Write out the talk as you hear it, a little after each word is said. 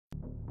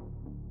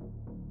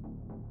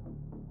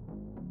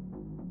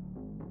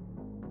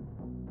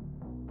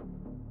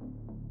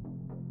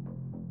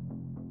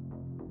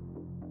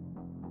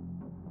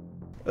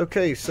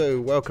Okay,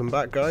 so welcome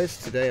back guys.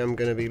 Today I'm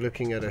going to be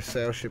looking at a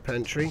sail ship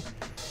entry.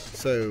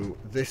 So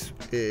this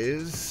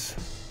is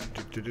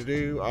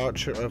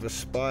Archer of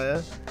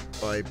Aspire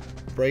by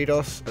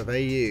Brados of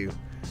AU.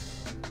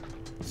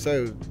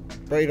 So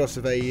Brados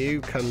of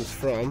AU comes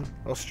from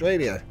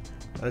Australia.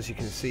 As you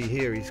can see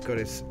here, he's got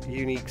his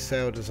unique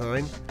sail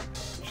design,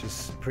 which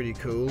is pretty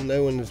cool.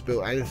 No one has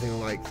built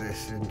anything like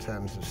this in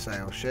terms of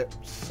sail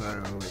ships,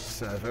 so it's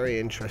very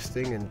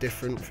interesting and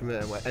different from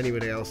what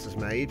anybody else has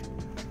made.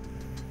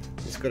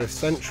 It's got a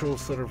central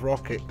sort of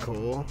rocket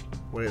core,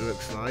 what it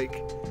looks like,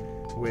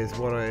 with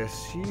what I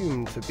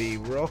assume to be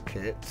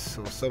rockets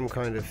or some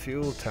kind of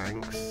fuel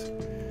tanks,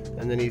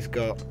 and then he's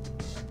got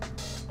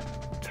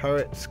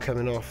turrets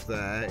coming off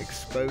there,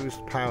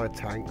 exposed power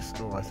tanks.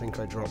 Oh, I think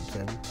I dropped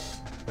him.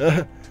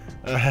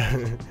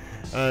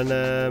 And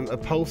a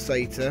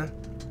pulsator.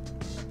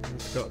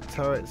 It's got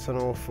turrets on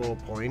all 4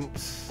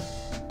 points.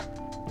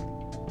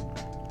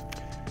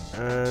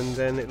 And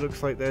then it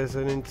looks like there's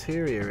an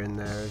interior in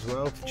there as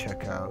well to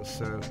check out,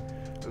 so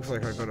looks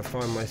like I've got to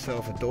find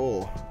myself a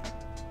door.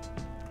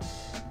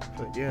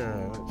 But yeah,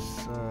 let's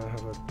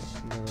have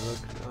another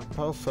look.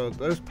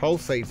 Those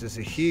pulsators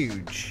are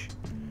huge.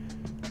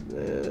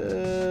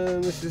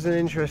 This is an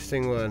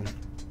interesting one.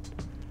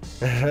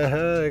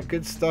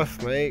 Good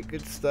stuff, mate,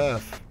 good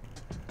stuff.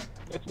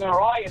 It's an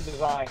Orion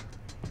design.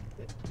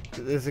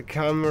 There's a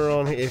camera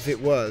on here. If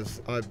it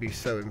was, I'd be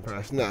so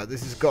impressed. No,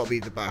 this has got to be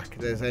the back.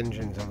 There's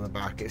engines on the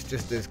back. It's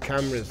just there's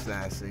cameras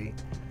there, see?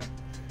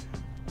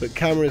 But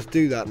cameras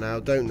do that now,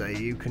 don't they?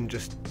 You can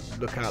just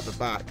look out the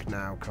back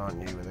now,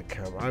 can't you, with a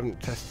camera? I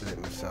haven't tested it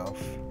myself.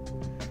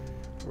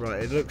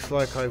 Right, it looks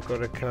like I've got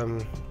to come...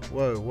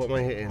 Whoa, what am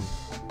I hitting?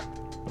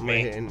 Am I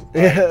hitting?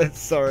 Yeah,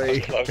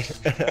 sorry.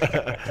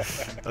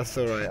 That's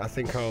alright. I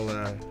think I'll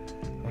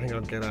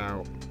get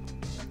out.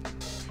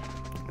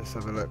 Let's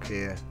have a look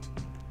here.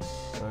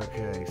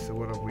 Okay, so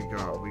what have we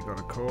got? Have we got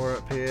a core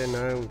up here?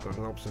 No, we've got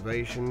an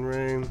observation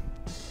room.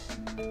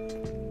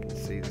 You can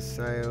see the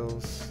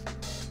sails,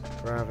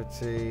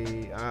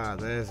 gravity. Ah,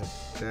 there's a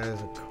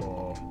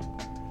core.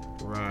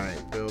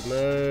 Right, build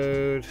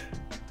mode.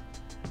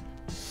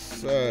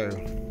 So,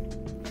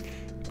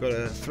 we've got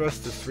a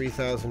thrust of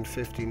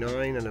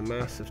 3059 and a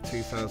mass of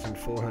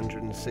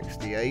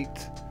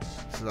 2468.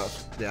 So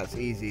that's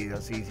easy.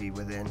 That's easy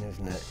within,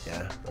 isn't it?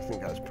 Yeah, I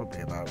think that's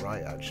probably about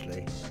right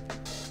actually.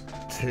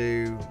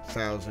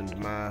 2,000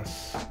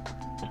 mass,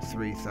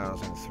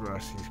 3,000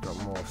 thrust. He's got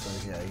more,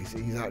 so yeah,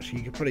 he's actually,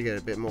 you could probably get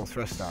a bit more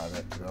thrust out of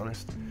it, to be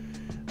honest.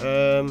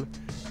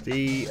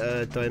 The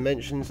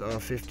dimensions are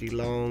 50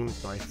 long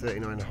by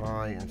 39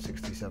 high and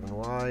 67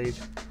 wide,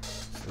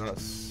 so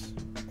that's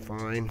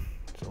fine.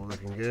 It's all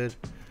looking good.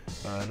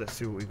 Let's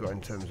see what we've got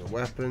in terms of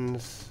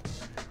weapons.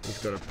 He's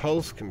got a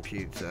pulse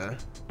computer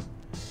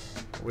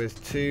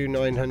with two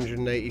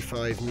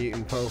 985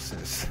 Newton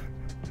pulses.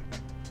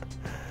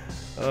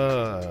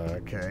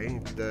 Okay.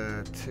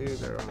 The two,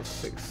 they're on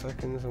 6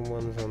 seconds and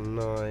one's on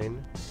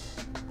 9.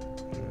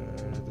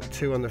 The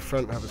two on the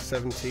front have a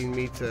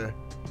 17-meter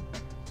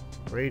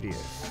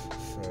radius,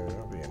 so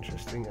that'll be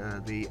interesting.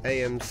 The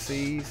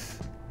AMCs,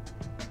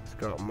 it's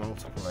got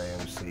multiple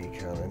AMC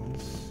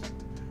cannons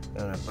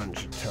and a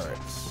bunch of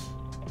turrets.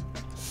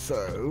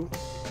 So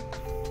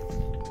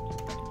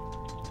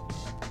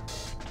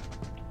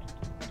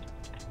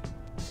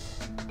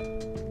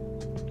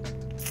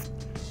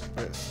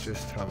let's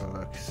just have a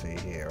look, see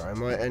here. I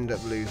might end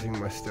up losing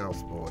my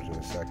stealth board in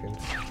a second.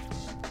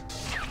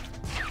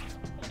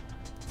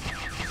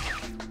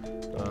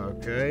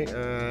 Okay,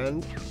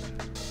 and...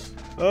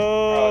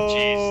 Oh,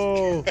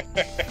 jeez.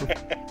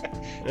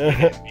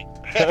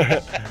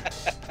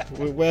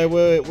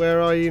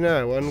 Where are you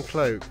now?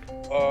 Uncloak.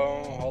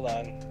 Oh, hold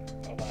on.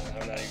 I'm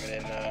not even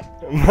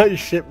in...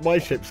 My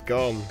ship's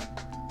gone.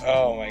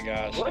 Oh my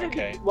gosh,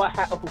 okay. What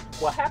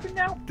happened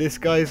now? This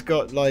guy's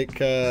got like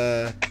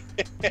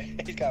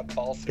He's got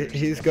pulsers.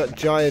 He's got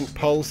giant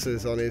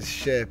pulsers on his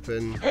ship,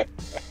 and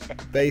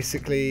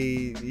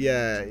basically,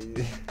 yeah.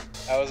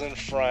 I was in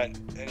front,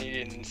 and you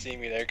didn't see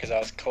me there because I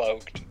was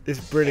cloaked.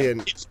 It's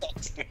brilliant. He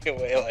sucks me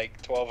away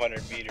like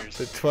 1,200 meters.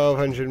 The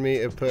 1,200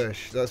 meter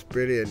push. That's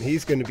brilliant.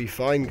 He's going to be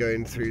fine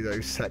going through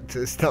those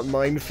sectors. That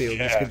minefield.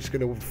 Yeah. He's just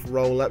going to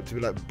roll up to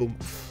be like boom,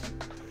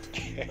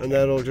 and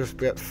they'll all just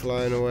get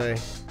flying away.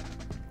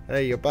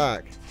 Hey, you're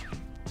back.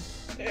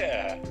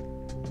 Yeah.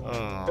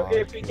 Oh. So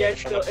if he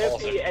ends up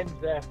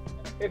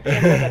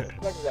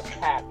a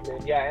pack,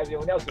 then yeah,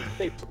 everyone else is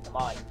safe from the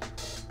mine.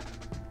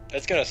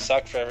 It's gonna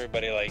suck for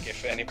everybody, like,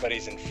 if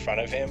anybody's in front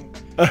of him,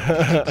 he's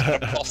gonna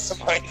pulse the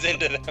mines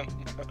into them.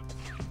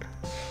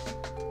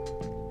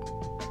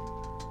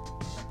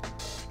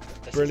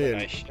 This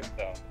Brilliant. is a nice ship,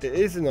 though. It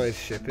is a nice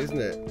ship, isn't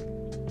it?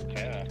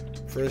 Yeah.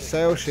 For a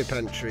sail ship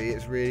entry,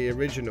 it's really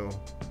original.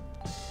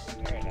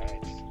 Very nice.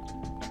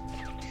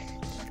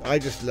 I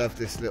just love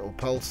this little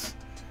pulse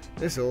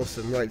It's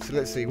awesome. Right, so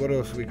let's see, what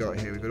else we got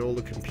here? We've got all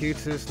the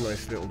computers,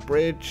 nice little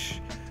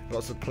bridge,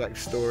 lots of Plex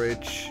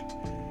storage,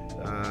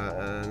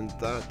 and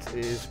that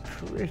is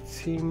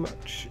pretty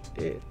much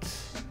it.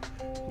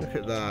 Look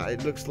at that,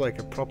 it looks like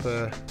a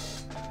proper...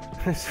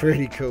 It's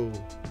really cool.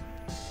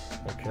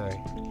 Okay.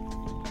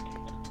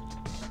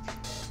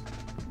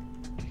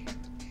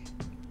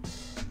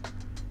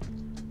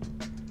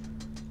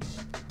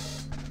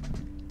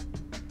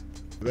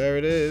 There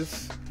it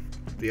is,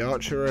 the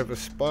Archer Over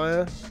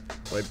Spire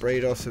by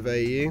Brados of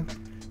AU.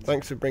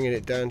 Thanks for bringing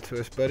it down to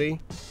us, buddy,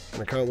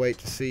 and I can't wait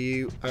to see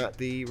you at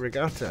the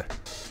regatta.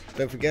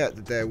 Don't forget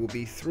that there will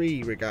be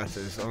 3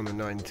 regattas on the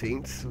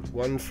 19th,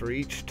 one for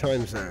each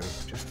time zone,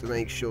 just to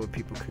make sure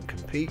people can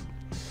compete,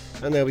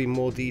 and there'll be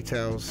more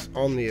details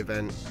on the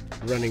event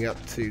running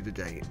up to the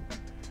date.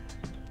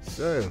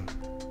 So,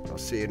 I'll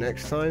see you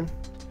next time.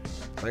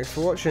 Thanks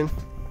for watching.